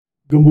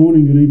Good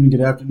morning, good evening, good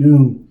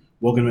afternoon.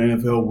 Welcome to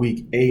NFL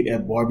Week 8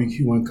 at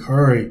Barbecue and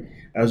Curry.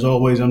 As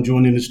always, I'm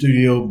joined in the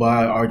studio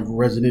by our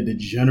resident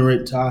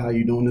degenerate, Ty. How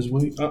you doing this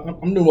week?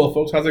 I'm doing well,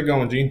 folks. How's it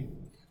going, Gene?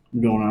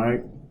 I'm doing all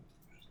right.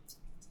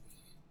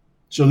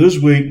 So this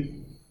week,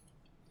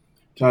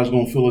 Ty's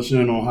going to fill us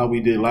in on how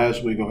we did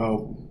last week or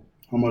how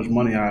much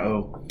money I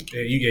owe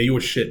You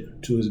were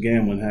shit. to his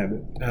gambling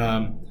habit.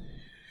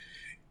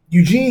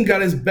 Eugene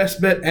got his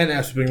best bet and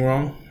ass-whipping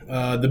wrong.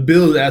 The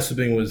Bills'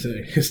 ass-whipping was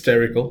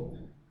hysterical.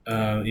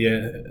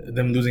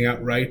 Them losing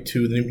outright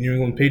to the New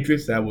England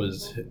Patriots, that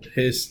was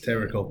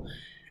hysterical.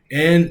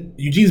 And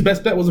Eugene's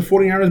best bet was the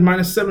 49ers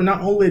 -7. Not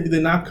only did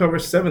they not cover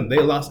 7, they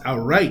lost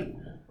outright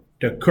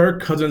to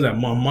Kirk Cousins at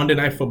Monday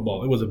Night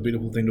Football. It was a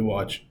beautiful thing to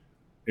watch.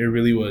 It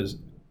really was.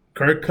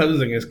 Kirk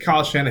Cousins against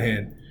Kyle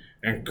Shanahan,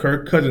 and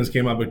Kirk Cousins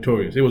came out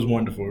victorious. It was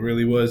wonderful. It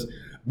really was.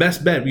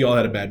 Best bet, we all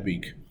had a bad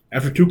week.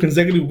 After 2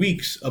 consecutive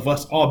weeks of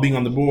us all being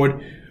on the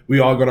board, we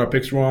all got our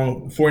picks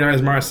wrong.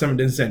 49ers -7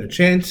 didn't stand a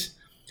chance.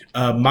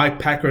 My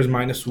Packers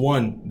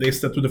 -1. They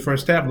stepped through the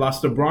first half,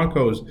 lost to the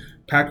Broncos.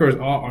 Packers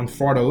are on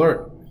fraud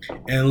alert.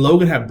 And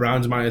Logan had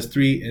Browns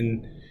 -3,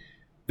 and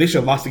they should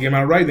have lost the game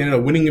outright. They ended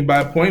up winning it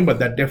by a point, but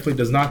that definitely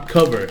does not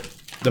cover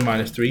the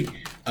 -3.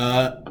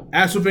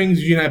 Ass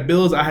whoopings, Eugene had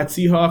Bills. I had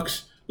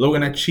Seahawks.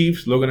 Logan had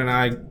Chiefs. Logan and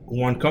I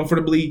won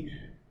comfortably.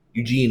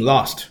 Eugene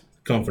lost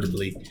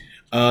comfortably.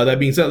 That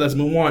being said, let's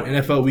move on.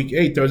 NFL Week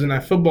 8, Thursday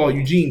Night Football.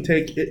 Eugene,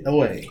 take it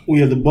away. We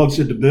have the Bucks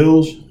at the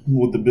Bills,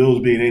 with the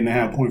Bills being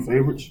 8.5-point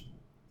favorites.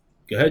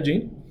 Go ahead,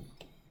 Gene.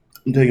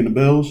 I'm taking the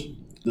Bills.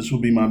 This will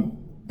be my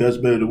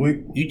best bet of the week.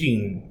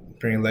 Eugene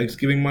bringing legs,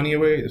 giving money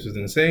away. This is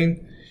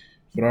insane.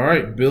 But all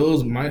right,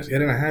 Bills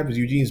 -8.5 is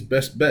Eugene's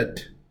best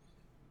bet.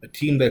 A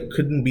team that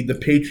couldn't beat the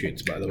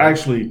Patriots, by the way.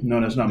 Actually, no,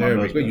 that's not my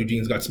best bet.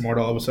 Eugene's got smart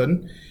all of a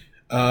sudden.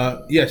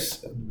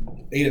 Yes,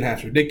 8.5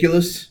 is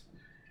ridiculous.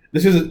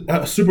 This is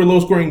a super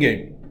low-scoring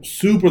game.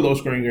 Super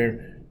low-scoring game.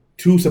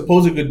 2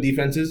 supposed good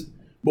defenses,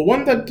 but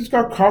one that just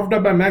got carved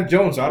up by Mac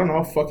Jones. I don't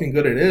know how fucking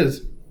good it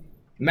is.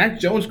 Mac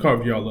Jones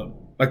carved y'all up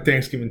like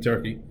Thanksgiving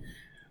turkey.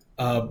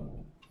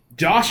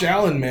 Josh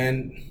Allen,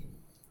 man,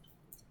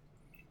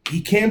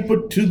 he can't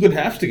put 2 good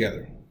halves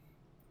together.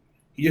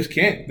 He just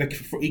can't. Like,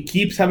 he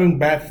keeps having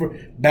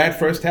bad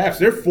first halves.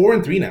 They're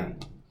 4-3 now.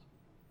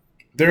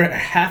 They're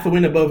half a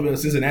win above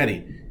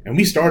Cincinnati, and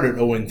we started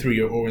 0-3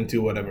 or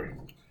 0-2, whatever.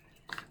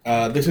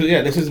 This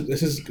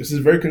is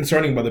very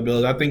concerning by the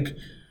Bills. I think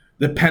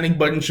the panic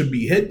button should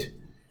be hit.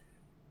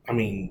 I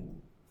mean,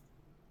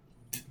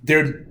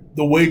 the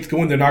way it's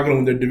going, they're not going to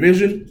win their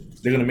division.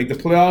 They're going to make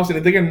the playoffs, and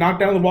if they get knocked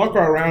down the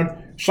wildcard round,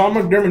 Sean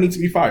McDermott needs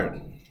to be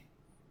fired.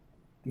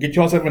 Get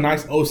yourself a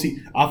nice OC,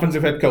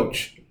 offensive head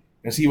coach,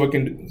 and see what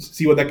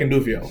that can do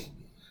for you.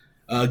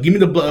 Give me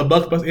the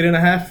Bucks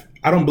 +8.5.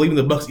 I don't believe in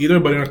the Bucks either,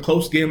 but in a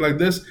close game like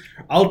this,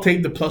 I'll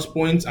take the plus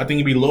points. I think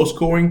it'd be low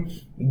scoring.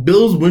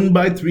 Bills win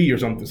by 3 or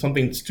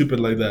something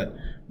stupid like that.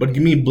 But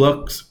give me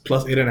Bucks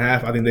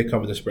 +8.5. I think they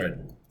cover the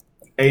spread.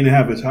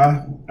 8.5 is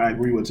high. I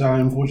agree with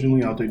Ty.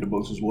 Unfortunately, I'll take the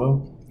Bucks as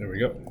well. There we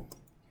go.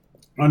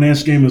 Our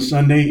next game is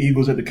Sunday.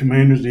 Eagles at the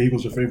Commanders. The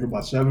Eagles are favored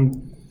by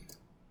 7.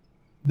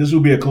 This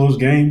will be a close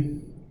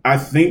game. I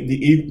think the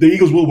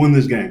Eagles will win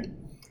this game.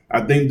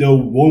 I think they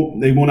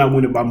will not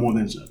win it by more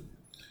than 7.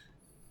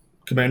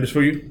 Commanders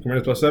for you?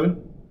 Commanders +7?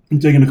 I'm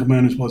taking the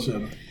Commanders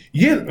 +7.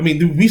 Yeah, I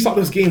mean, we saw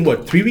this game,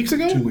 3 weeks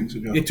ago? 2 weeks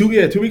ago.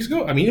 2 weeks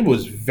ago? I mean, it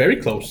was very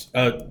close.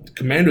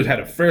 Commanders had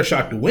a fair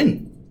shot to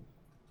win.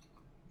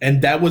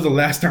 And that was the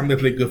last time they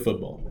played good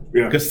football.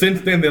 Yeah. Because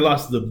since then, they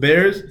lost to the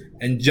Bears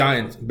and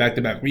Giants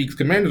back-to-back weeks.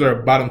 Commanders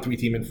are a bottom 3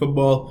 team in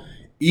football.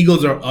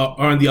 Eagles are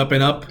on the up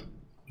and up.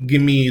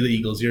 Give me the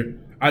Eagles here.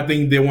 I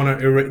think they want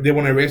to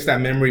erase that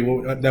memory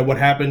that what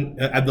happened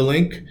at the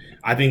link.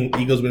 I think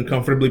Eagles win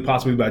comfortably,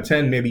 possibly by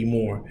 10, maybe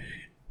more.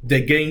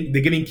 They're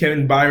getting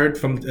Kevin Byard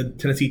from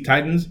Tennessee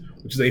Titans,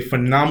 which is a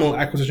phenomenal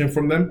acquisition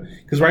from them.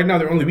 Because right now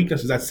their only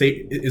weakness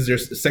is their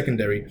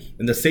secondary,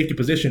 and the safety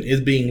position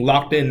is being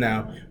locked in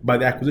now by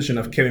the acquisition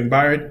of Kevin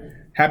Byard.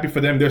 Happy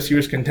for them. They're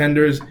serious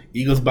contenders.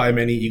 Eagles by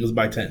many. Eagles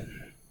by 10.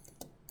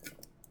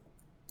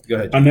 Go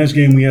ahead. Our next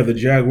game, we have the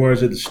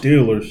Jaguars at the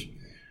Steelers,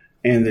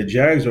 and the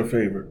Jags are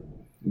favored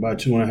by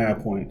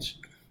 2.5 points.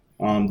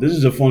 This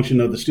is a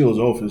function of the Steelers'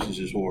 offense is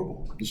just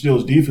horrible. The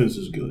Steelers' defense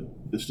is good.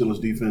 The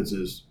Steelers' defense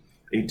is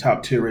a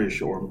top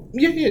tier-ish or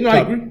I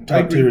agree.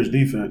 Top tier-ish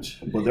defense,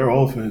 but their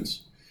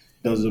offense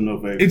does them no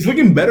favor. It's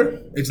looking better.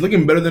 It's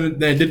looking better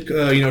than it did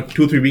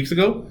 2 or 3 weeks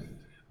ago.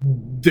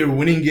 They're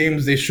winning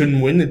games they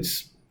shouldn't win.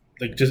 It's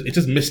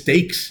just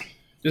mistakes.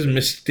 Just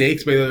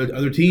mistakes by the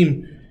other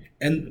team.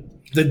 And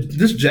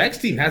this Jags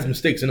team has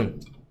mistakes in them.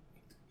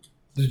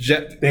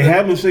 They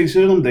have mistakes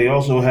in them. They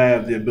also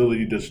have the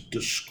ability to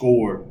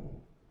score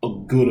a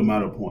good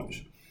amount of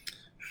points.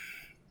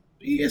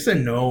 Yes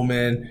and no,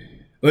 man.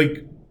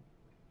 Like,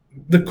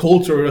 the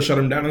Colts are going to shut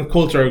them down, and the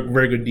Colts are a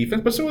very good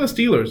defense, but so are the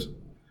Steelers.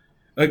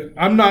 Like,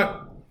 I'm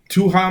not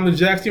too high on the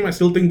Jags team. I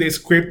still think they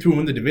scraped through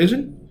in the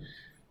division,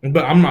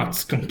 but I'm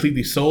not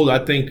completely sold.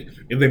 I think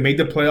if they make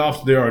the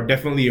playoffs, they are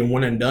definitely a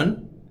one and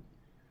done.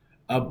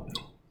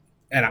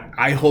 and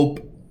I hope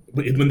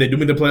when they do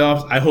make the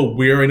playoffs, I hope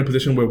we're in a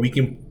position where we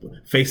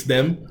can face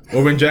them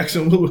over in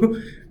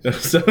Jacksonville.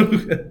 So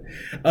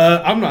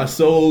I'm not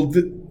sold.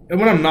 And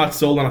when I'm not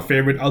sold on a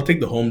favorite, I'll take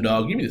the home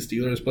dog. Give me the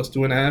Steelers plus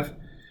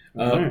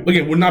 2.5.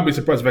 Again, would not be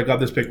surprised if I got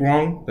this pick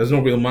wrong. There's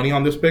no real money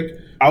on this pick.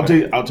 I'll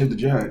take the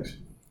Jags.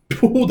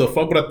 Who the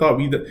fuck would I thought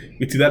we'd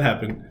see that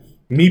happen?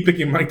 Me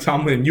picking Mike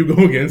Tomlin and you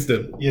go against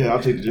him. Yeah,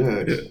 I'll take the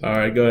Jags. All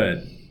right, go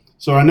ahead.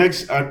 So our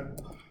next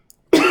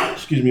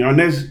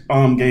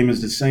game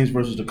is the Saints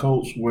versus the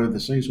Colts, where the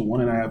Saints are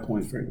 1.5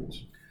 point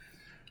favorites.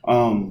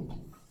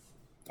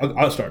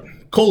 I'll start.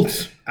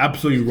 Colts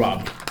absolutely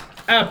robbed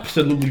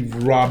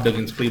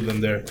against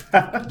Cleveland there.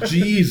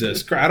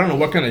 Jesus Christ. I don't know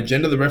what kind of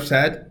agenda the refs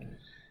had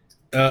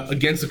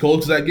against the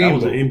Colts that game. That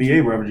was an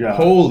NBA ref job.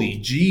 Holy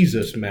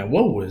Jesus, man.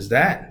 What was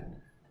that?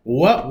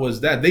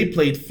 They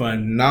played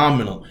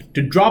phenomenal.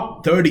 To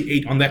drop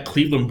 38 on that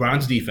Cleveland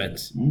Browns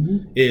defense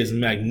is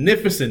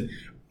magnificent.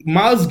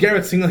 Myles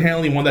Garrett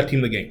single-handedly won that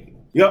team the game.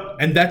 Yep.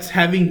 And that's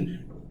having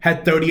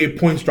had 38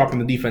 points dropped on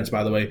the defense,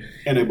 by the way.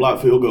 And a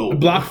blocked field goal.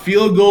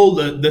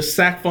 The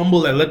sack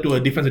fumble that led to a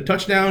defensive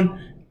touchdown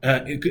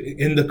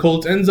in the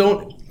Colts end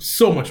zone.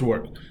 So much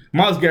work.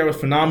 Myles Garrett was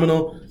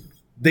phenomenal.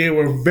 They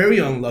were very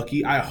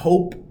unlucky. I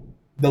hope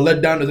the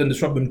letdown doesn't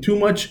disrupt them too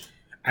much.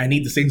 I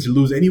need the Saints to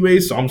lose anyway,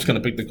 so I'm just going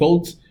to pick the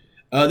Colts.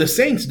 The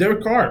Saints,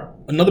 Derek Carr.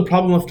 Another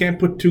problem of can't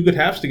put two good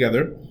halves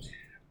together.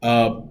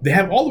 They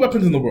have all the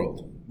weapons in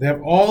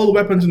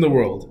the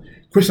world.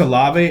 Chris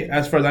Olave,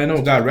 as far as I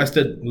know, got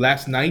arrested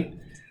last night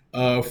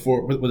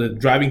for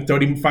driving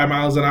 35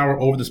 miles an hour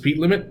over the speed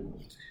limit.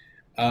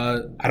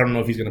 I don't know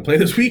if he's going to play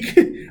this week.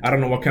 I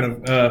don't know what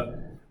kind of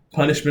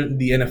punishment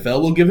the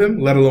NFL will give him,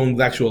 let alone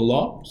the actual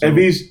law. So,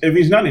 if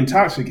he's not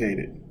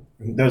intoxicated,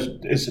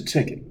 it's a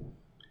ticket.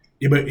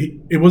 Yeah, but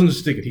it wasn't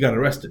just a ticket. He got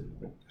arrested.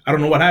 I don't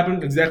know what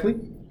happened exactly,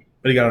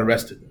 but he got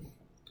arrested.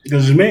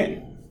 Because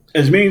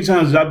as many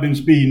times as I've been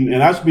speeding,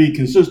 and I speed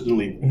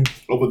consistently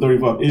over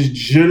 35, it's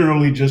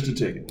generally just a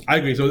ticket. I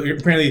agree. So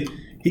apparently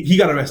he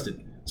got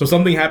arrested. So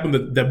something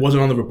happened that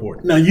wasn't on the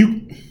report. Now,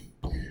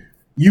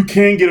 you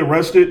can get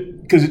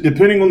arrested because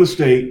depending on the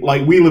state,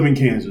 like we live in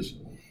Kansas,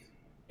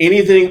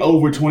 anything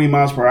over 20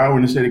 miles per hour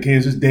in the state of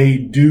Kansas, they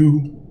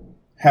do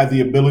have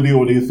the ability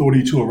or the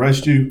authority to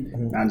arrest you.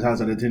 9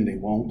 times out of 10, they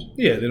won't.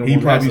 Yeah, they don't. He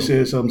probably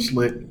said something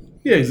slick.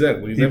 Yeah,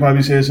 exactly. He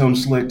probably said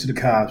something slick to the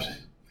cops.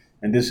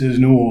 And this is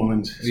New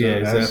Orleans. So yeah,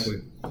 exactly.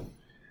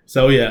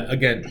 So, yeah,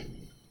 again,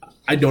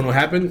 I don't know what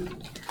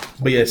happened.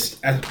 But, yes,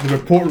 as the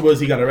report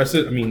was he got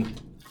arrested. I mean,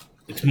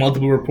 it's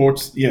multiple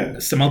reports. Yeah.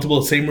 It's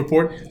multiple same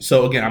report.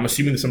 So, again, I'm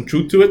assuming there's some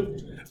truth to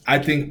it. I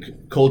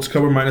think Colts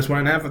cover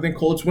 -1.5. I think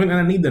Colts win, and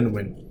I need them to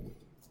win.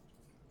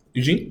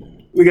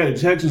 Eugene? We got the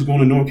Texans going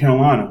to North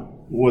Carolina.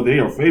 Well, they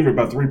are favored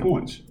by 3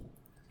 points.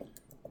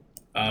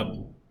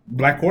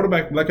 Black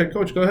quarterback, black head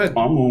coach. Go ahead.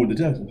 I'm going with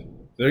the Texans.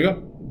 There you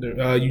go.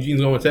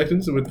 Eugene's going with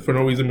Texans for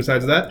no reason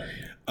besides that.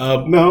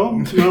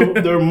 No,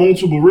 there are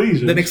multiple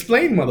reasons. Then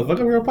explain,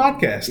 motherfucker. We're a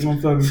podcast. You know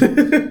what I'm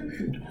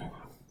talking?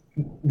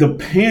 The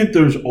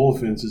Panthers'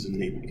 offense is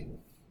anemic.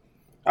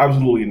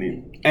 Absolutely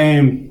anemic.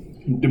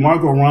 And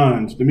D'Amico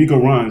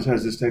Ryans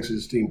has this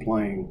Texas team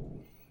playing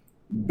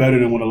better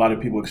than what a lot of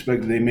people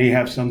expected. They may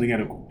have something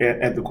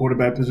at the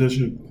quarterback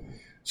position.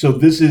 So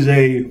this is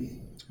a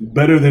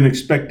better than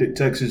expected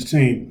Texas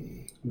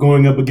team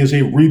going up against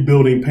a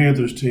rebuilding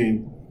Panthers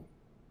team.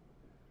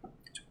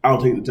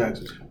 I'll take the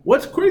Texans.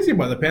 What's crazy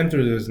about the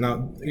Panthers is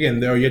now, again,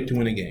 they are yet to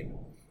win a game.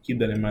 Keep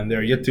that in mind. They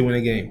are yet to win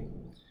a game.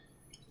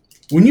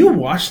 When you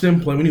watch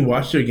them play, when you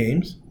watch their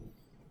games,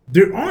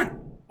 they aren't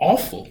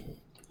awful.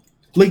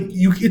 Like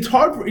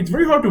it's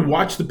very hard to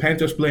watch the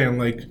Panthers play and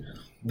like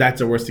that's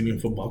the worst team in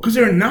football because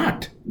they're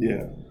not.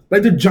 Yeah.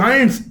 Like the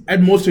Giants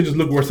at most stages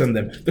look worse than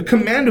them. The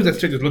Commanders at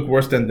stages look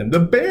worse than them. The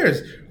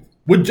Bears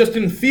with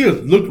Justin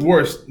Fields looked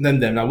worse than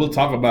them. Now we'll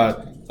talk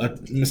about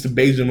Mr.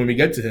 Bajan when we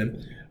get to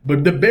him.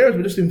 But the Bears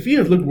with Justin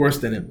Fields looked worse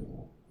than him.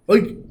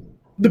 Like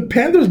the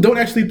Panthers don't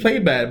actually play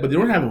bad, but they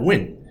don't have a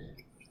win.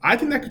 I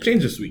think that could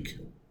change this week.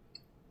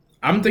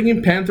 I'm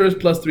thinking Panthers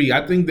 +3.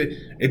 I think that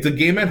it's a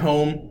game at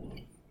home.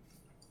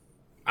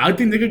 I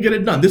think they could get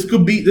it done. This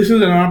is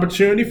an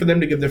opportunity for them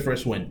to get their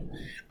first win.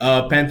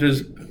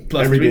 Panthers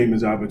 +3. Every game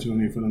is an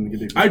opportunity for them to get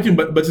their first win. I do,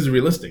 but this is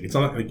realistic. It's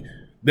not like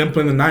them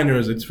playing the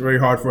Niners. It's very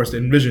hard for us to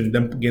envision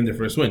them getting their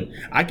first win.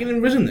 I can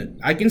envision it.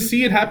 I can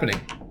see it happening.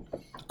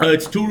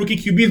 It's two rookie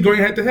QBs going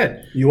head to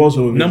head. You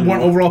also envision number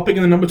 1 overall pick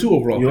and the number 2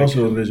 overall pick. You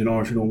also envision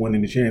Arsenal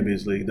winning the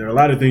Champions League. There are a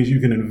lot of things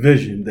you can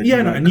envision. And you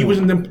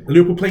envision them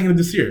Liverpool playing in it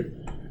this year.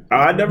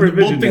 I never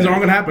envisioned both things aren't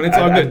going to happen. It's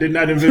all good. I did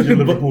not envision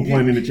Liverpool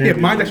playing in the Champions League.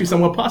 Yeah, mine's actually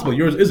somewhat possible.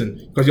 Yours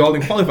isn't because y'all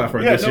didn't qualify for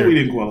it this year. Yeah, no, we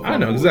didn't qualify. I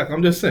know, exactly.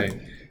 I'm just saying.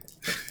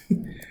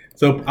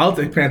 So I'll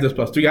take Panthers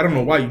 +3. I don't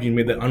know why Eugene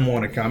made that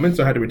unwanted comment,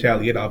 so I had to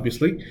retaliate,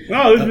 obviously.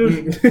 No,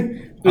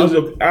 it was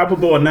an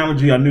apropos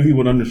analogy I knew he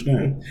would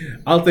understand.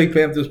 I'll take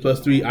Panthers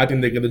 +3. I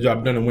think they get the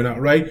job done and win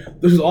outright.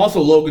 This is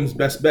also Logan's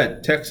best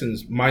bet,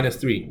 Texans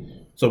 -3.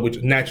 So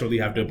which naturally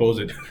have to oppose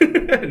it.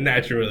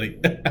 Naturally.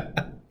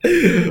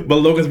 But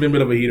Logan's been a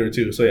bit of a heater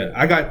too. So yeah,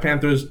 I got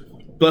Panthers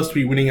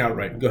 +3 winning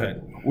outright. Go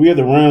ahead. We had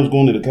the Rams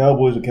going to the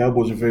Cowboys. The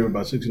Cowboys are favored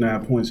by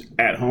 6.5 points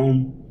at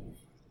home.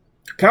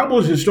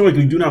 Cowboys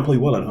historically do not play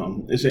well at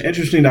home. It's an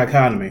interesting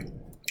dichotomy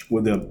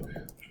with them.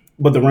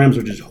 But the Rams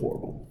are just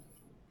horrible.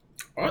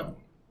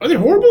 Are they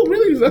horrible?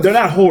 Really? They're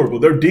not horrible.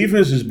 Their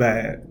defense is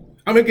bad.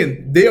 I mean,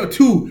 again, they are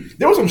too.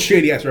 There was some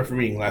shady ass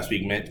refereeing last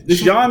week, man.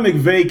 Sean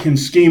McVay can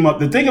scheme up.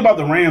 The thing about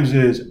the Rams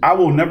is, I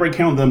will never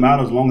count them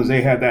out as long as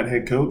they have that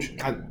head coach.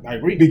 I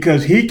agree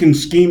Because he can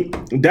scheme.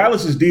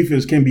 Dallas's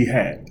defense can be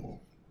had.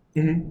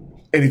 Mm-hmm.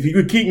 And if you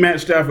could keep Matt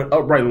Stafford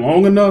upright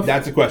long enough,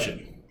 that's the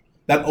question.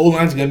 That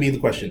O-line is going to be the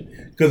question.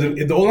 Because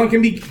if the O-line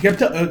can be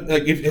kept up,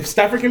 if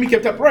Stafford can be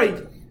kept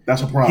upright,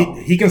 that's a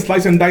problem. He can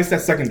slice and dice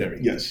that secondary.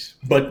 Yes.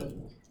 But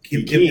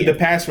if the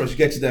pass rush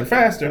gets you them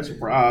faster,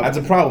 that's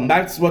a problem.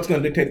 That's what's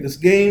going to dictate this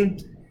game.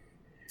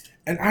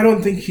 And I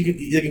don't think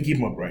they can keep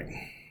him upright.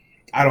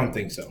 I don't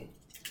think so.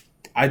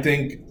 I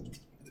think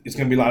it's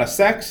going to be a lot of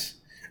sacks.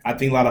 I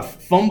think a lot of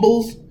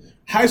fumbles.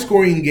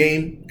 High-scoring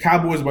game.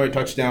 Cowboys by a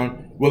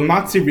touchdown. Will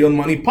not see real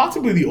money.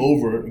 Possibly the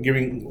over,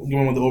 given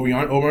what the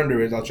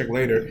over-under is. I'll check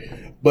later.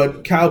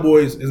 But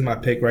Cowboys is my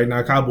pick right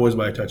now. Cowboys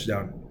by a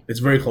touchdown. It's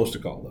very close to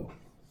call, though.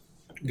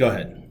 Go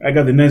ahead. I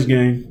got the next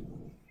game.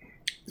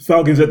 The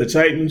Falcons at the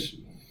Titans.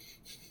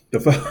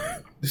 This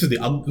is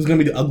going to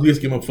be the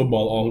ugliest game of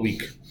football all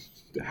week.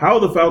 How are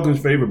the Falcons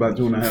favored by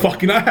 2.5?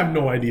 Fucking, I have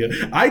no idea.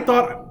 I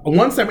thought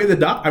once I made the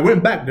doc, I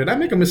went back. Did I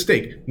make a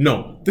mistake?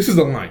 No. This is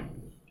the line.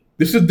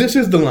 This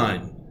is the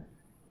line.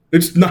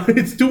 It's not.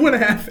 It's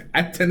 2.5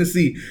 at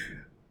Tennessee.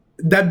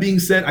 That being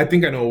said, I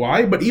think I know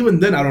why, but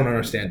even then, I don't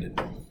understand it.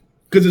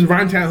 Because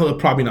Ryan Tannehill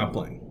is probably not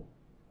playing.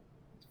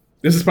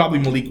 This is probably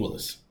Malik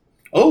Willis.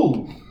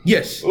 Oh.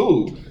 Yes.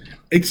 Oh.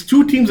 It's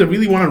two teams that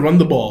really want to run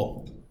the ball.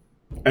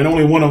 And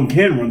only one of them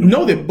can run the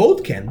ball. No, they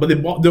both can. But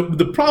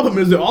the problem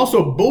is they're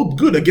also both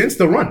good against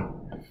the run.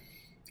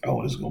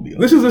 Oh, this is going to be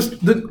ugly. This is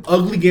the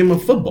ugly game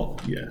of football.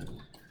 Yeah.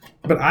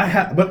 But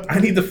I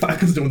need the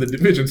Falcons to win the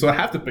division, so I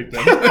have to pick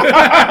them.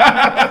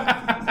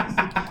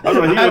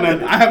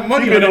 I have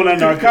money on that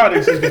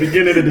narcotics since the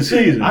beginning of the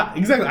season.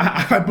 Exactly.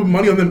 I put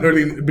money on them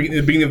early in the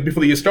beginning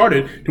before the year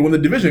started to win the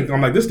division. I'm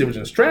like, this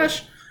division is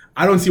trash.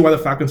 I don't see why the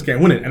Falcons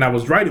can't win it. And I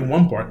was right in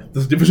one part.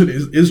 This division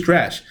is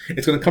trash.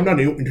 It's going to come down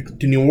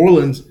to New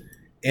Orleans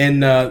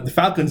and the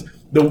Falcons.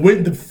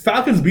 The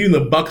Falcons beating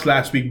the Bucks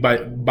last week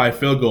by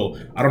field goal.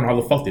 I don't know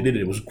how the fuck they did it.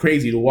 It was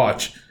crazy to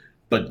watch.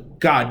 But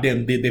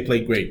goddamn, they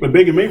played great. But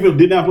Baker Mayfield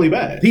did not play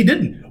bad. He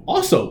didn't.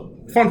 Also,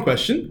 fun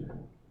question: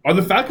 are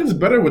the Falcons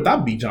better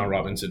without Bijan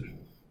Robinson?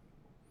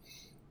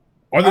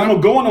 I'm gonna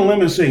go on a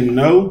limb and say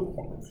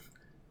no,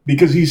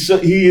 because he is so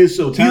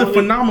talented. He's a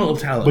phenomenal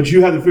talent. But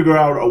you have to figure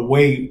out a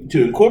way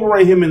to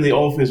incorporate him in the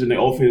offense, and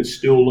the offense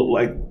still look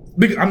like.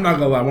 I'm not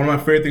gonna lie. One of my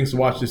favorite things to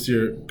watch this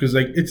year, because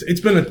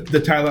it's been the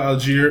Tyler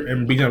Algier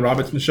and Bijan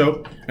Robinson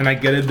show, and I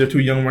get it. They're two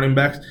young running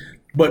backs.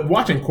 But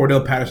watching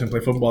Cordell Patterson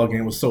play football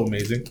game was so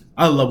amazing.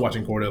 I love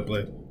watching Cordell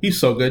play. He's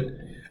so good.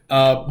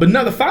 But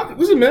now the Falcons,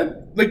 listen,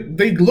 man,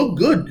 they look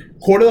good.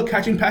 Cordell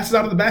catching passes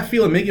out of the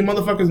backfield and making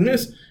motherfuckers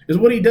miss is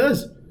what he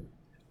does.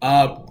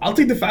 I'll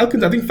take the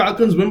Falcons. I think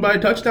Falcons win by a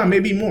touchdown,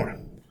 maybe more.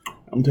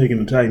 I'm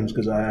taking the Titans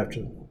because I have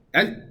to.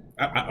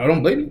 I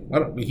don't blame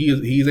him.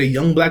 He's a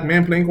young black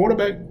man playing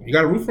quarterback. You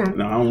got to root for him.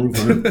 No, I don't root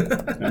for him.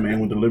 That man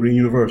went to Liberty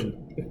University.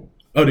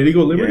 Oh, did he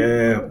go Liberty?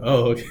 Yeah.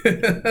 Oh,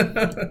 okay.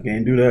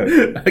 Can't do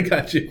that. I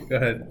got you. Go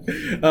ahead.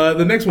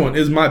 The next one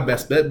is my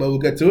best bet, but we'll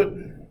get to it.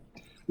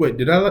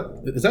 Wait,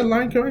 is that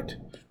line correct?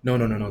 No.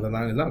 The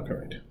line is not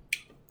correct.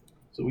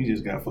 So we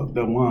just got fucked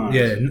up lines.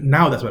 Yeah,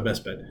 now that's my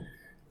best bet.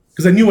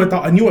 Because I knew I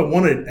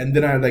wanted it, and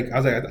then I was like,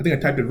 I think I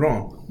typed it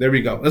wrong. There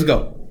we go. Let's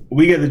go.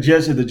 We got the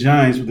Jets at the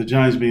Giants, with the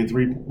Jets being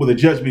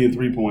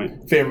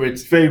 3-point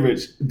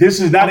favorites. This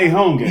is not a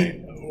home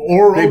game.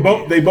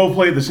 They both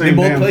play the same.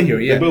 They both play here.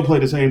 Yeah, they both play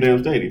the same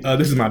damn stadium.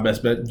 This is my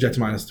best bet. Jets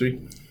 -3.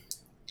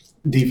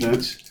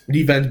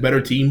 Defense, better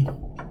team.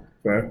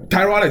 Fair.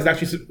 Tyrod is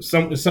actually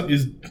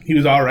he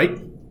was all right.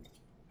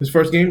 His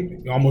first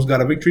game, he almost got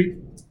a victory.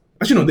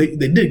 Actually, no,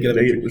 they did get a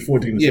victory. It was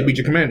 14. Yeah, beat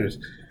your Commanders.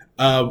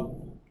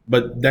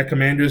 But that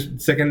Commanders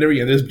secondary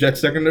and this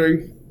Jets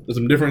secondary, there's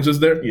some differences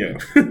there. Yeah,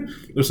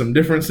 there's some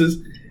differences.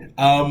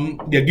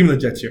 Give me the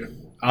Jets here.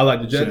 I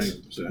like the Jets.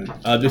 Same.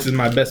 This is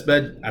my best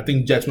bet. I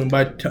think Jets win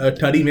by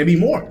tutty, maybe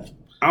more.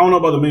 I don't know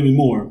about the maybe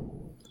more.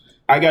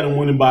 I got them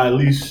winning by at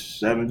least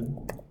 7.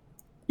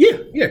 Yeah,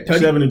 tutty.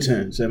 7 to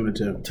 10. 7 to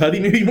 10. Tutty,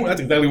 maybe more.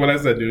 That's exactly what I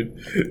said, dude.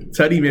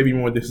 Tutty, maybe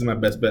more. This is my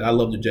best bet. I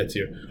love the Jets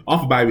here.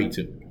 Off of bye week,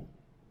 too.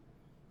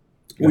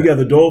 We got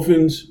the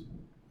Dolphins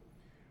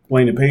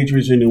playing the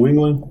Patriots in New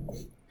England.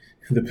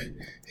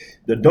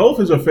 The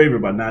Dolphins are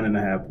favored by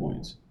 9.5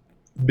 points.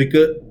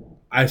 Because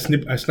I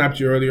snapped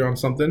you earlier on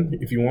something.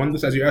 If you want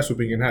this as your ass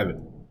whooping, you can have it.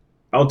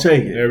 I'll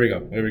take it. There we go.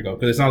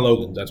 Because it's not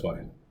Logan's. That's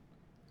why.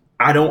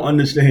 I don't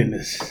understand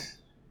this.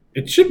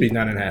 It should be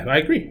 9.5. I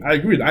agree.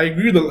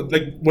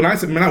 When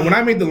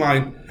I made the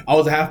line, I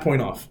was a half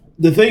point off.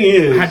 The thing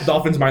is, I had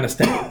Dolphins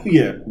 -10.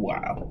 Yeah,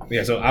 wow.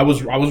 Yeah, so I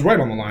was right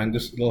on the line,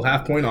 just a little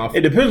half point off.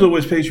 It depends on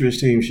which Patriots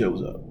team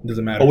shows up.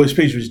 Doesn't matter. Or which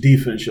Patriots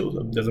defense shows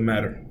up. Doesn't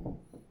matter.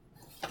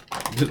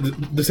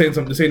 This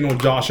ain't no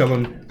Josh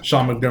Allen,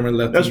 Sean McDermott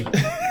left team.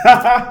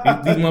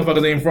 These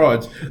motherfuckers ain't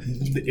frauds.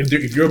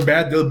 If you're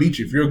bad, they'll beat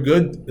you. If you're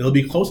good, they'll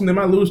be close and they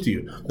might lose to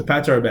you. The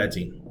Pats are a bad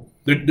team.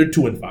 They're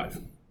 2-5.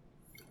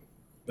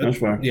 That's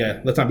fine.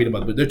 Yeah, let's not beat them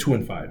up, but they're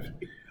 2-5.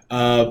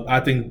 I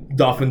think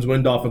Dolphins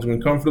win. Dolphins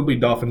win comfortably.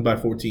 Dolphins by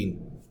 14.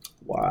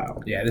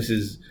 Wow. Yeah, this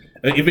is.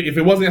 If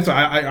it wasn't, so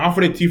I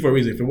offered it to you for a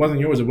reason. If it wasn't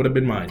yours, it would have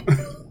been mine.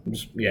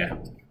 Yeah.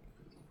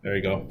 There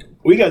you go.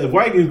 We got the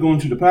Vikings going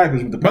to the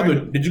Packers with the Packers.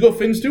 Brother, did you go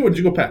Finns too, or did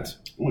you go Pats?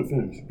 I went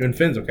Finns. You're in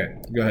Finns? Okay.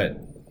 Go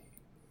ahead.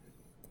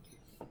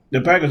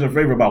 The Packers are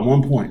favored by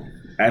 1 point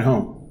at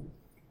home.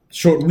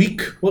 Short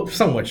week. Well,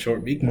 somewhat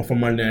short week. From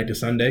Monday night to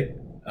Sunday.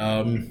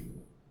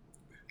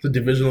 It's a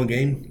divisional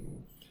game.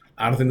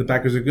 I don't think the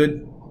Packers are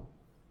good.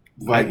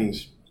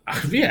 Vikings.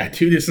 Yeah,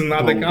 dude, this is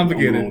not that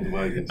complicated. The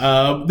Vikings.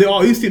 They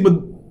all used to, but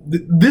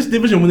this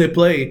division when they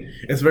play,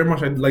 it's very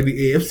much like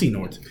the AFC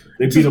North.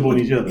 They beat up on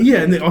each other.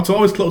 Yeah, and it's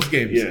always close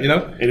games. Yeah, you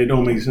know, and it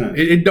don't make sense.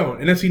 It don't.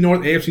 NFC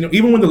North, AFC North.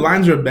 Even when the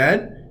lines are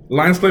bad,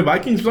 Lions play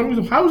Vikings. For some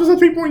reason, how is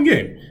this a 3-point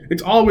game?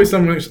 It's always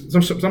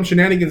some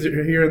shenanigans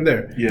here and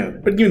there. Yeah.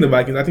 But give me the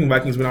Vikings. I think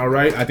Vikings been all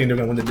right. I think they're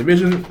going to win the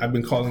division. I've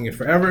been calling it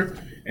forever.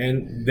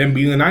 And them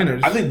beating the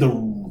Niners. I think the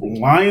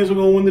Lions are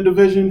going to win the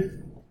division.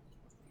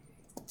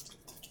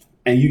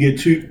 And you get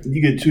two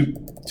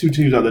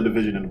teams out of the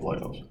division in the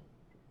playoffs.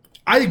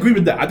 I agree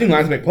with that. I think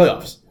Lions make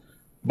playoffs,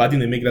 but I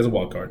think they make it as a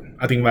wild card.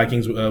 I think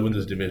Vikings win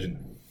this division.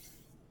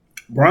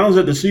 Browns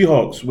at the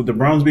Seahawks, with the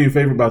Browns being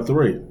favored by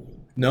 3.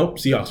 Nope,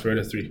 Seahawks right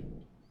at 3.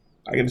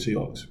 I get the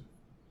Seahawks.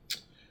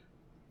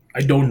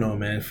 I don't know,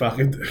 man. Fuck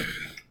it.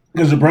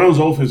 Because the Browns'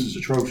 offense is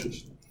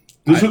atrocious.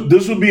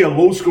 This would be a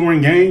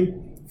low-scoring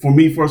game for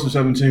me. First and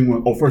 17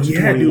 win, or first and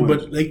 20 dude.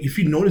 wins. But like, if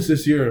you notice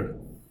this year,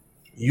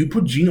 you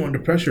put Geno under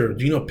pressure,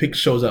 Geno picks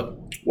shows up.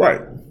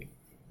 Right.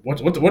 What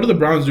do the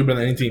Browns do better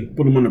than any team?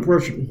 Put them under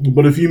pressure.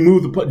 But if you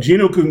move the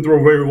Geno couldn't throw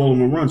very well on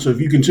the run. So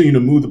if you continue to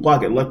move the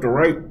pocket left or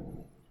right,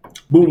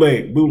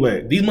 bootleg.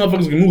 These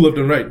motherfuckers can move left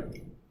and right.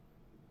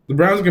 The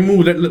Browns can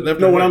move left and right.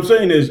 No, what I'm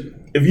saying is,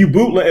 if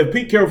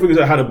Pete Carroll figures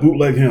out how to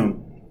bootleg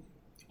him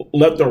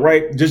left or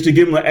right, just to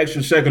give him an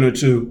extra second or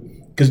two,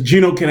 because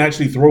Geno can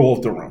actually throw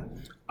off the run.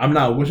 I'm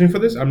not wishing for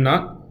this. I'm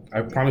not.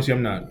 I promise you,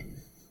 I'm not.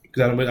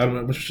 Because I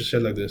don't wish to say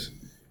it like this.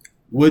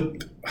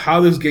 With how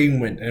this game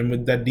went and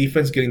with that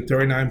defense getting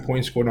 39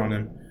 points scored on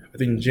them, I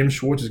think Jim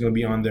Schwartz is going to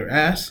be on their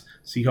ass.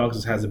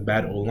 Seahawks has a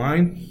bad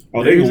O-line.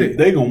 Oh, they're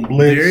going to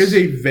blitz. There is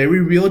a very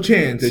real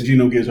chance that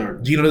Geno gets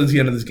hurt. Geno doesn't see the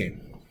end of this game.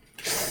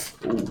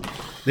 Ooh.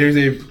 There's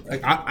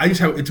I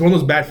just have, it's one of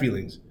those bad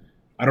feelings.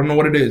 I don't know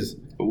what it is.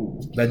 Ooh.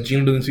 That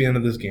Geno doesn't see the end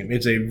of this game.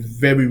 It's a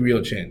very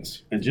real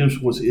chance. And Jim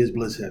Schwartz is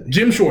blitz heavy.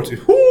 Jim Schwartz is,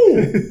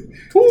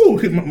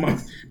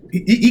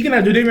 he can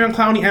have Jadeveon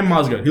Clowney and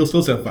Mosga. He'll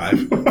still send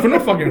 5 for no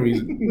fucking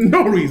reason.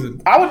 No reason.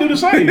 I would do the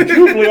same.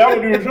 Truthfully, I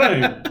would do the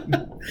same.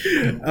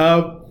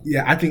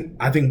 Yeah, I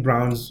think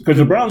Browns, because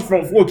the Browns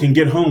front 4 can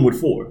get home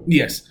with 4.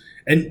 Yes,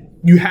 and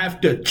you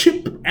have to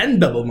chip and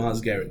double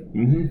Myles Garrett,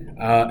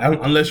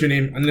 unless your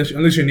name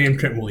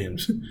Trent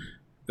Williams.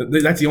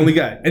 That's the only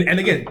guy. And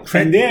again,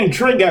 Trent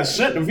got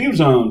sent a few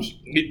times.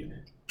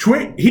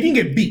 Trent, he didn't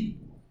get beat.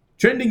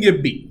 Trent didn't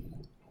get beat.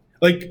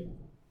 Like,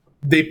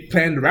 they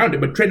planned around it,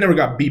 but Trent never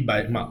got beat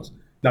by Myles.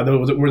 Now,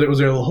 was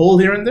there a hole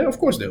here and there? Of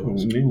course there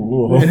was.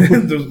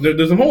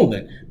 There's a hole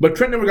there. But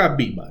Trent never got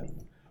beat by him.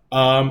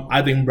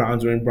 I think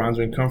Browns win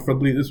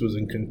comfortably. This was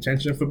in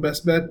contention for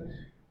best bet,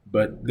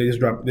 but they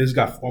just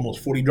got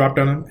almost 40 dropped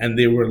on them, and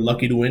they were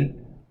lucky to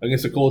win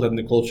against the Colts. I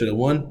think the Colts should have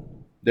won.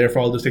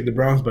 Therefore, I'll just take the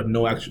Browns, but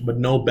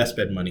no best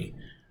bet money.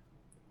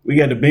 We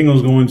got the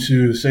Bengals going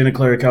to Santa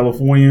Clara,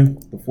 California.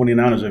 The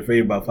 49ers are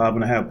favored by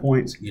 5.5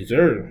 points. Yes,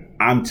 sir.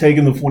 I'm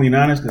taking the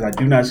 49ers because I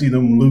do not see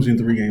them losing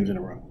 3 games in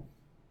a row.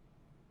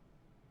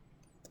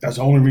 That's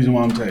the only reason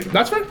why I'm taking.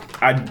 That's fair.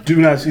 I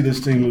do not see this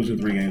team losing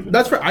 3 games.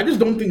 That's fair. I just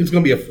don't think it's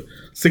going to be a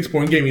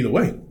 6-point game either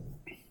way.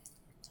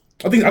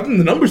 I think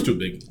the number's too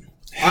big.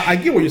 I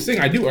get what you're saying.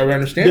 I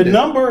understand the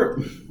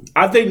number.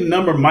 I think the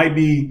number might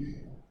be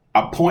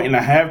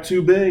 1.5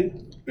 too big.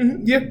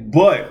 Mm-hmm, yeah,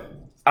 but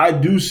I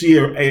do see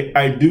if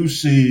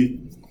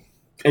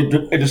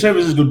the San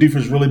Francisco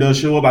defense really does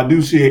show up, I do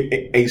see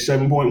a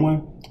 7-point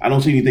win. I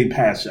don't see anything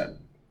past that.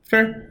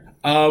 Fair.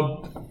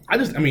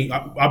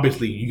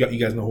 Obviously, you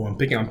guys know who I'm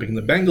picking. I'm picking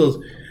the Bengals.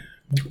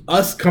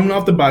 Us coming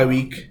off the bye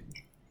week,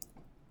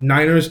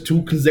 Niners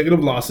 2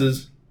 consecutive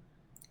losses,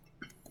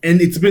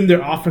 and it's been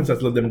their offense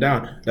that's let them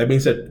down. That being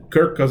said,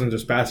 Kirk Cousins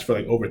just passed for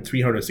like over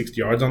 360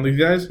 yards on these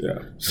guys. Yeah.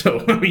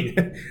 So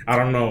I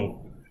don't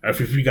know if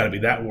we got to be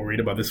that worried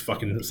about this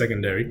fucking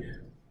secondary.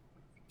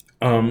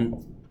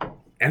 And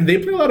they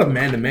play a lot of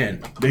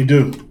man-to-man. They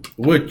do.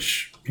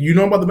 Which, you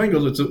know about the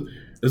Bengals.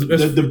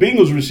 The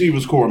Bengals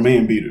receivers core are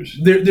man beaters.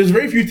 There's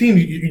very few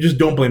teams you just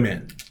don't play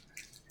man.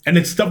 And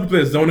it's tough to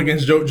play a zone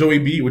against Joey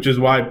B, which is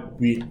why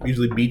we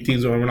usually beat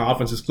teams when our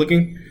offense is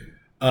clicking.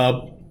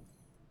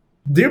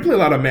 They play a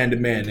lot of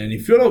man-to-man, and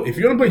if you don't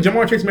play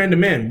Jamar Chase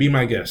man-to-man, be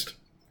my guest.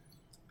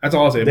 That's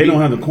all I'll say. They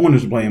don't have the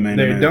corners playing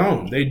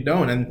man-to-man. They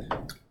don't. And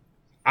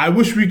I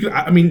wish we could.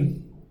 I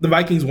mean, the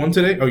Vikings won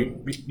today, or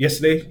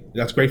yesterday.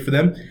 That's great for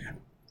them.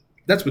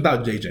 That's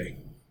without JJ.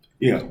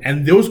 Yeah.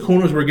 And those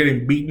corners were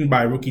getting beaten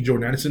by rookie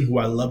Jordan Addison, who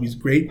I love. He's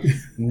great.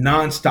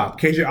 Nonstop.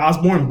 KJ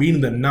Osborne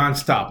beating them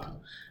nonstop.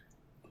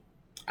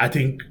 I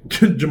think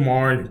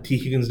Jamar and T.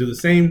 Higgins do the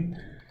same.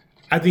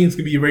 I think it's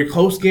going to be a very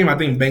close game. I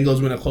think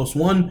Bengals win a close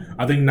one.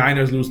 I think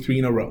Niners lose 3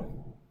 in a row.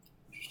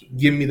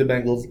 Give me the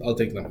Bengals. I'll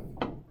take them.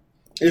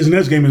 This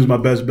next game is my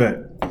best bet.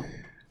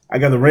 I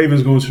got the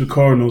Ravens going to the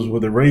Cardinals, where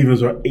the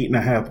Ravens are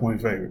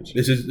 8.5-point favorites.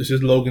 This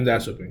is Logan's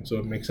ass whipping, so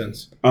it makes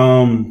sense.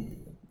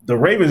 The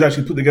Ravens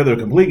actually put together a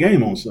complete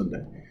game on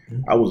Sunday.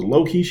 I was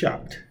low-key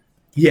shocked.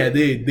 Yeah,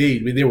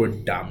 they were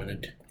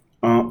dominant.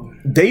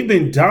 They've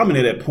been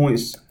dominant at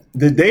points.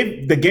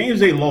 The games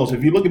they lost,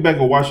 if you look back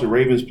and watch the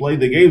Ravens play,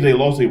 the games they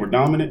lost, they were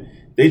dominant.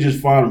 They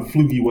just found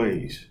fluky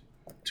ways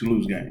to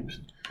lose games.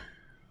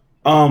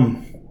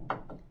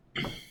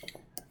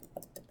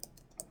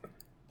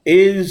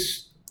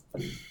 Is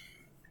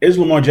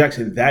Lamar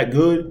Jackson that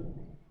good?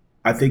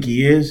 I think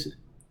he is.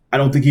 I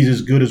don't think he's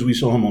as good as we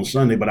saw him on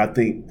Sunday, but I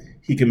think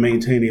he can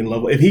maintain a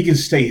level. If he can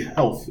stay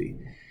healthy,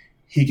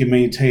 he can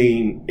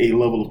maintain a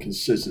level of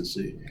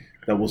consistency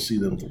that will see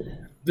them through.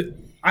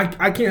 I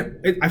find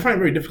it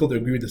very difficult to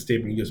agree with the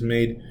statement you just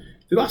made.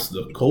 They lost to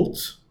the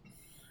Colts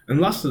and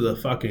lost to the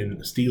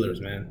fucking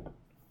Steelers, man.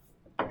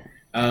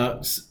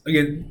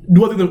 Again,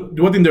 do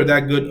I think they're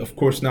that good? Of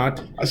course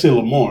not. I say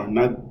Lamar,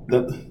 not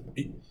that.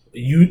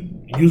 You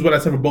use what I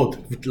said for both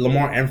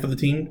Lamar and for the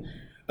team.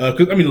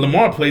 Because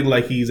Lamar played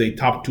like he's a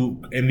top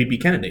 2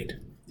 MVP candidate.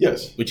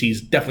 Yes, which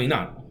he's definitely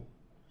not.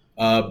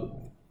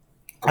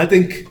 I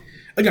think.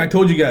 Again, I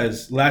told you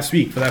guys last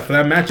week for that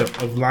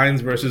matchup of Lions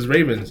versus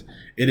Ravens,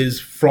 it is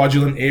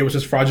fraudulent A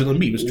versus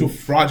fraudulent B. It was 2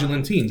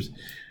 fraudulent teams.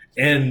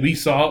 And we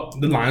saw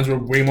the Lions were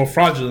way more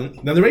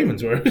fraudulent than the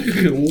Ravens were.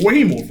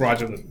 Way more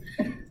fraudulent.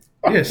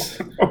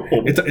 Yes.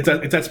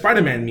 It's that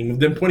Spider-Man meme of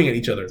them pointing at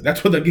each other.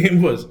 That's what the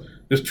game was.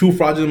 There's 2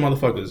 fraudulent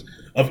motherfuckers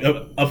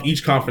of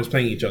each conference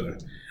playing each other.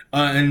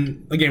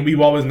 And again, we've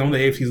always known the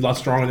AFC's a lot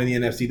stronger than the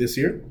NFC this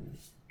year.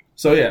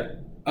 So yeah.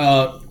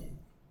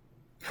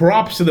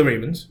 Props to the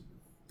Ravens.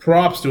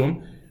 Props to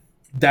them.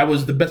 That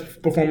was the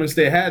best performance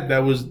they had. That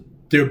was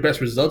their best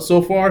result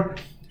so far.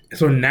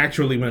 So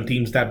naturally, when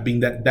teams being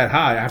that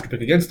high, I have to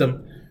pick against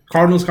them.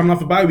 Cardinals coming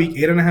off a bye week,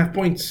 8.5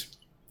 points.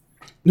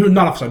 No,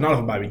 not off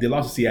a bye week. They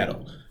lost to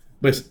Seattle.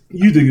 But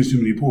you think it's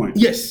too many points?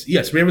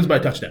 Yes. Ravens by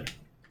a touchdown.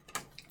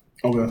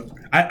 Okay.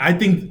 I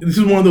think this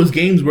is one of those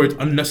games where it's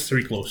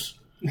unnecessary close.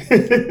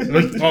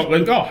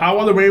 How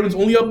are the Ravens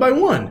only up by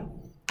 1?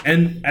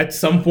 And at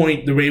some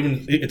point, the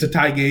Ravens, it's a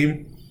tie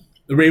game.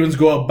 The Ravens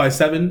go up by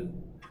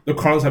 7. The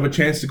Cardinals have a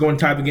chance to go and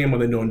tie the game, or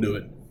they don't do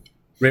it.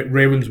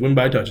 Ravens win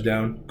by a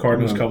touchdown.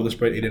 Cardinals cover the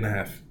spread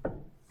 8.5.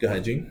 Go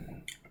ahead,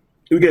 Gene.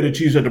 We got the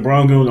Chiefs at the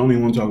Broncos. I don't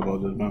even want to talk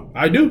about this now.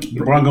 I do.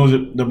 The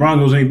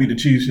Broncos ain't beat the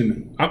Chiefs.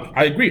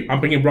 I agree. I'm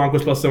picking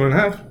Broncos plus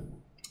 7.5.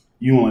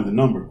 You don't like the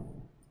number.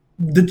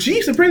 The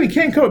Chiefs apparently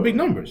can't cover big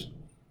numbers.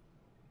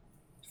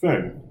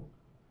 Fair.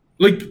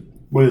 But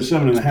it's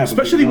 7.5.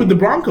 Especially with the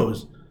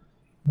Broncos.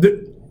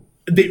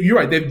 You're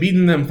right. They've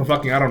beaten them for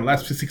fucking, I don't know,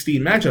 last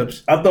 16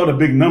 matchups. I thought a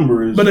big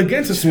number is. But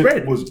against the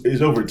spread.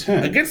 is over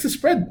 10. Against the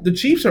spread, the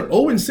Chiefs are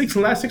 0-6 in the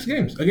last 6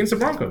 games against the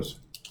Broncos.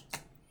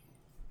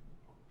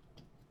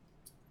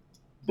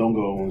 Don't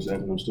go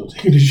 0-7. I'm still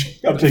taking the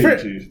Chiefs. I'm taking the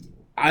Chiefs.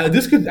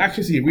 This could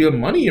actually see real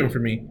money in for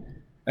me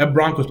at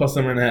Broncos plus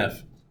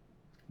 7.5.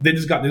 They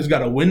just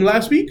got a win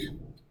last week.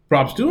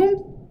 Props to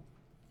them.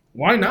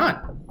 Why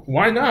not?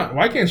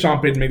 Why can't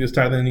Sean Payton make this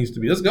tighter than it needs to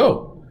be? Let's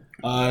go.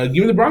 Give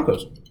me the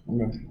Broncos.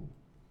 Okay.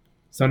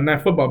 Sunday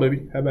Night Football,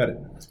 baby. How about it?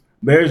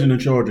 Bears and the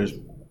Chargers.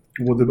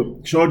 Well,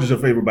 the Chargers are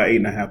favored by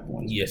 8.5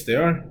 points. Yes, they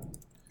are.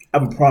 I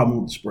have a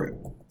problem with the spread.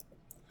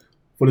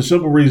 For the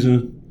simple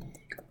reason,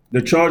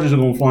 the Chargers are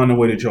going to find a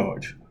way to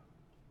charge.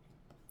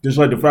 Just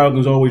like the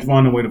Falcons always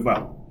find a way to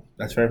foul.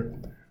 That's fair.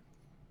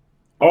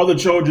 Are the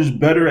Chargers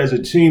better as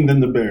a team than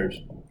the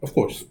Bears? Of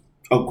course.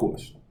 Of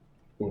course.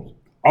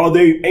 Are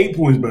they 8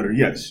 points better?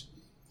 Yes.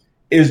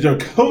 Is their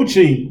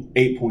coaching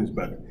 8 points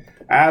better?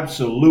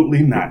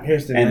 Absolutely not.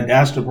 That's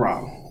the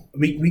problem.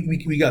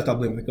 We got to stop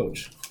blaming the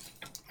coach.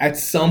 At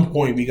some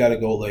point, we got to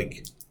go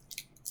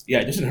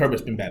Justin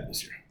Herbert's been bad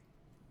this year.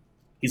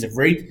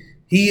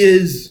 He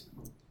is,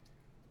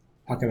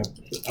 I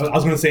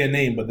was going to say a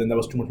name, but then that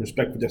was too much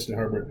respect for Justin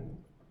Herbert.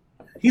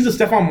 He's a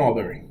Stephon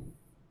Marbury.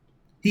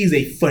 He's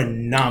a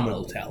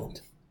phenomenal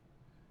talent.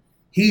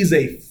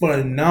 And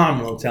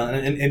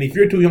if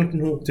you're too young to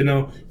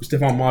know who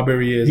Stephon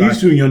Marbury is... He's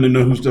too young to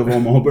know who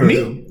Stephon Marbury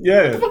is. Me?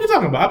 Yeah. What the fuck are you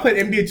talking about? I played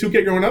NBA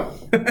 2K growing up.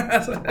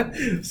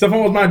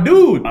 Stephon was my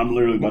dude. I'm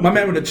literally about my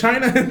man with the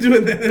China.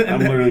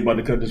 I'm literally about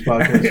to cut this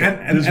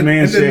podcast. This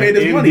man said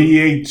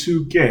NBA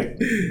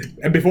 2K.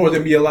 And before it was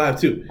NBA Live,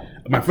 too.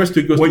 My first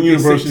tweet was... What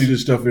university did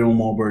Stephon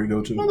Marbury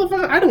go to?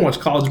 Motherfucker, I don't watch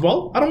college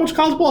ball. I don't watch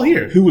college ball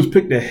here. Who was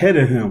picked ahead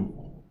of him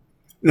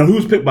Who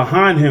was picked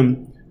behind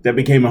him that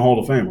became a Hall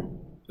of Famer?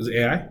 Was it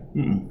AI?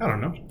 I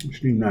don't know.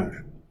 Steve Nash.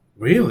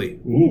 Really?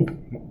 Ooh.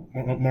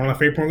 One of my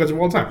favorite point guards of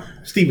all time.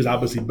 Steve is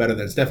obviously better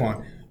than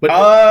Stephon.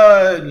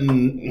 But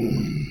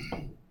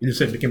you just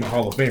said became a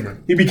Hall of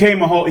Famer. He became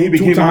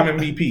two-time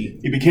MVP.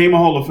 He became a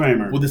Hall of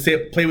Famer.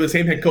 Played with the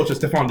same head coach as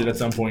Stephon did at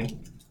some point.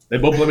 They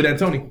both played with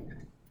D'Antoni.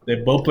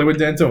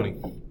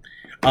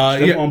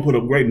 Stephon put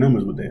up great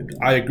numbers with D'Antoni.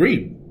 I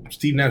agree.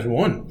 Steve Nash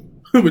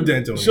won with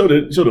D'Antoni. So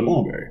did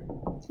Marbury.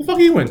 The fuck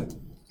he win?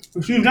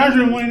 Steve Nash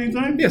didn't win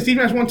anything? Yeah, Steve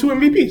Nash won 2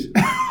 MVPs.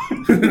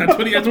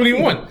 That's what he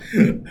won.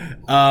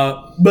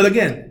 But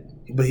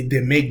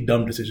they make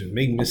dumb decisions,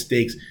 make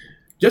mistakes.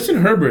 Justin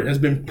Herbert has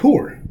been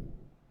poor.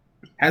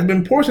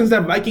 Since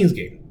that Vikings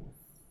game.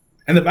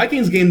 And the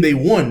Vikings game they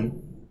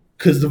won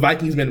because the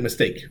Vikings made a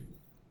mistake.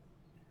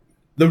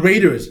 The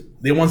Raiders,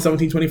 they won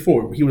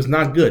 17-24. He was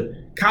not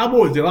good.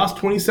 Cowboys, they lost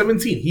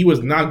 2017. He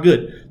was not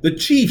good. The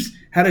Chiefs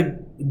had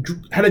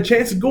a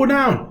chance to go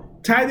down,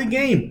 tie the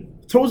game,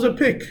 throws a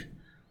pick.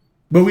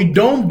 But we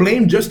don't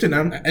blame Justin,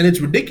 and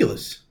it's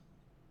ridiculous.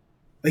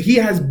 Like, he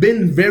has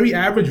been very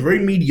average, very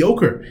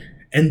mediocre.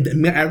 And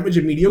average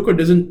and mediocre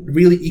doesn't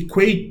really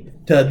equate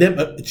to them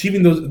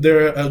achieving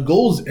their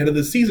goals end of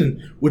the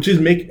season, which is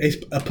make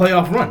a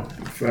playoff run.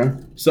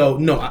 Fair. So,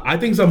 no, I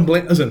think some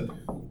blame. Listen,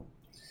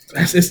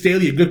 is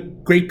Staley a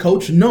great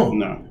coach?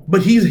 No.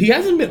 But he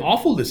hasn't been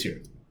awful this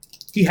year.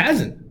 He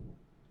hasn't.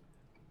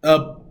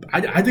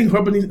 I think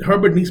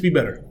Herbert needs to be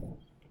better.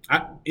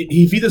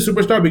 If he's a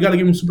superstar, we got to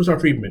give him superstar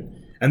treatment.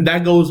 And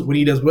that goes when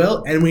he does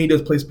well and when he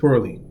does plays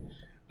poorly.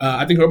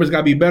 I think Herbert's got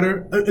to be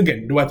better.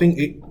 Again, do I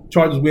think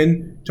Chargers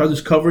win?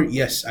 Chargers cover?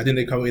 Yes, I think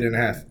they cover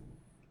 8.5.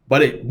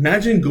 But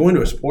imagine going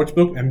to a sports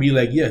book and be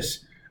like, yes,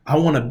 I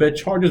want to bet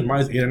Chargers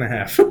minus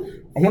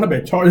 8.5. I want to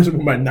bet Chargers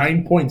by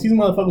 9 points. These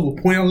motherfuckers will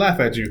point and laugh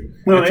at you.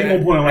 No, they ain't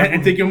gonna point and laugh.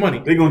 And take your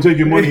money. They're going to take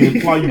your money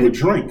and fly you with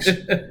drinks.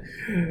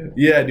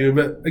 Yeah, dude.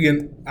 But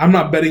again, I'm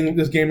not betting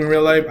this game in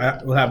real life.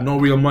 I will have no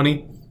real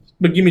money.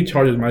 But give me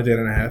Chargers minus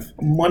 8.5.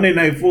 Monday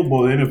Night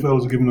Football, the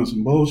NFL is giving us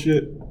some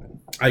bullshit.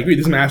 I agree.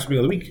 This is my ass of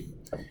the week.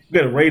 You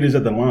got the Raiders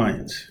at the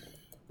Lions.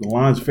 The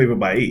Lions favored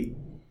by 8.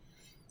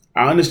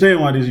 I understand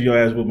why this is your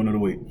ass whooping of the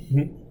week.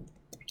 Mm-hmm.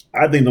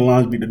 I think the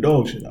Lions beat the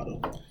dog shit out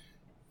of them.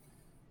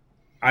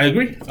 I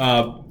agree.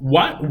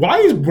 Why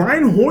is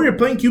Brian Hoyer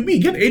playing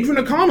QB? Get Adrian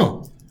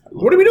O'Connell.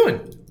 What are we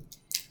doing?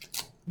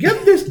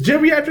 Get this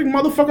geriatric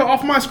motherfucker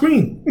off my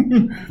screen.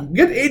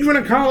 Get Adrian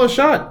O'Connell a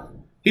shot.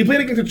 He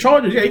played against the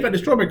Chargers. Yeah, he got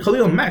destroyed by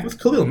Khalil Mack. That's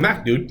Khalil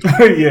Mack, dude.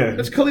 Yeah.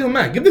 That's Khalil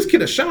Mack. Give this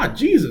kid a shot.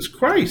 Jesus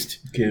Christ.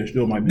 Kid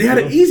still might be. They had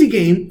an easy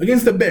game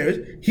against the Bears.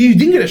 He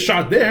didn't get a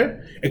shot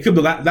there, except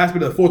the last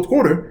bit of the fourth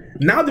quarter.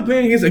 Now they're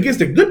playing against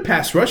a good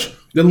pass rush.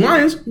 The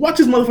Lions, watch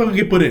this motherfucker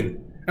get put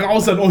in. And all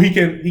of a sudden,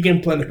 he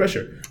can play under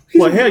pressure.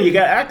 Hell, you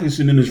got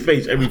Atkinson in his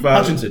face every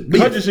 5 seconds.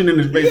 Hutchinson in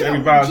his face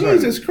every 5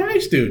 seconds. Jesus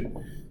Christ, dude.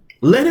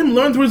 Let him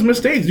learn through his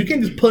mistakes. You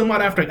can't just pull him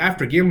out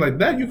after a game like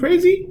that. You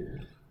crazy?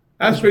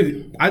 That's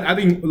crazy. I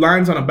think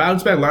Lions on a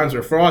bounce back. Lions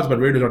are frauds, but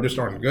Raiders are just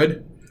starting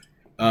good.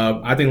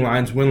 I think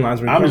Lions win.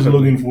 I'm just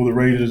looking for the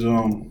Raiders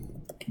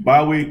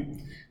bye week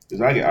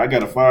because I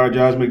got a Fire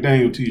Josh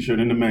McDaniel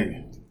t-shirt in the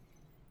mail.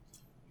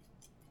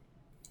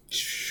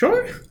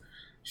 Sure.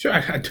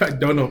 I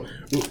don't know.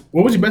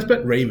 What was your best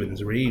bet?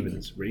 Ravens.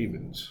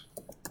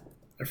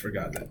 I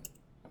forgot that.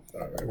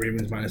 All right,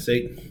 Ravens minus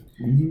 8.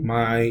 Mm-hmm.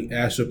 My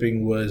ass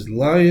whipping was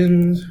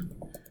Lions.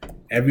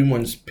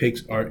 Everyone's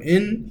picks are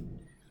in.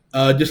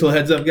 Just a little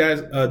heads up,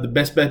 guys. The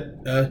best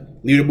bet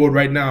leaderboard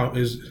right now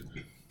is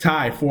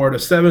Ty 4 out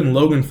of 7,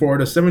 Logan 4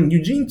 out of 7,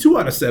 Eugene 2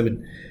 out of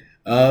 7.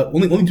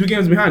 Only 2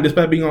 games behind,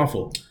 despite being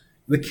awful.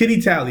 The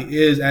kitty tally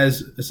is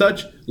as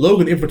such.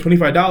 Logan in for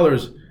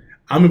 $25.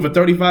 I'm in for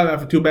 35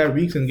 after 2 bad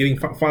weeks and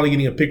finally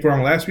getting a pick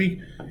wrong last week.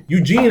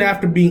 Eugene,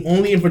 after being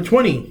only in for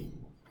 20,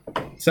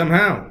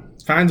 somehow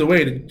finds a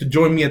way to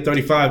join me at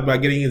 35 by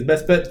getting his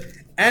best bet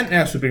and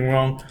ass whipping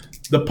wrong.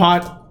 The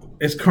pot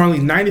is currently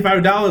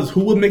 $95.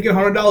 Who will make it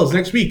 $100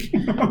 next week?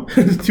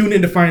 Tune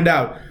in to find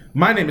out.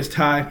 My name is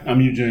Ty. I'm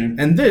Eugene.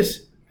 And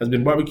this has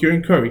been Barbecue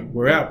and Curry.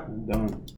 We're out. Done.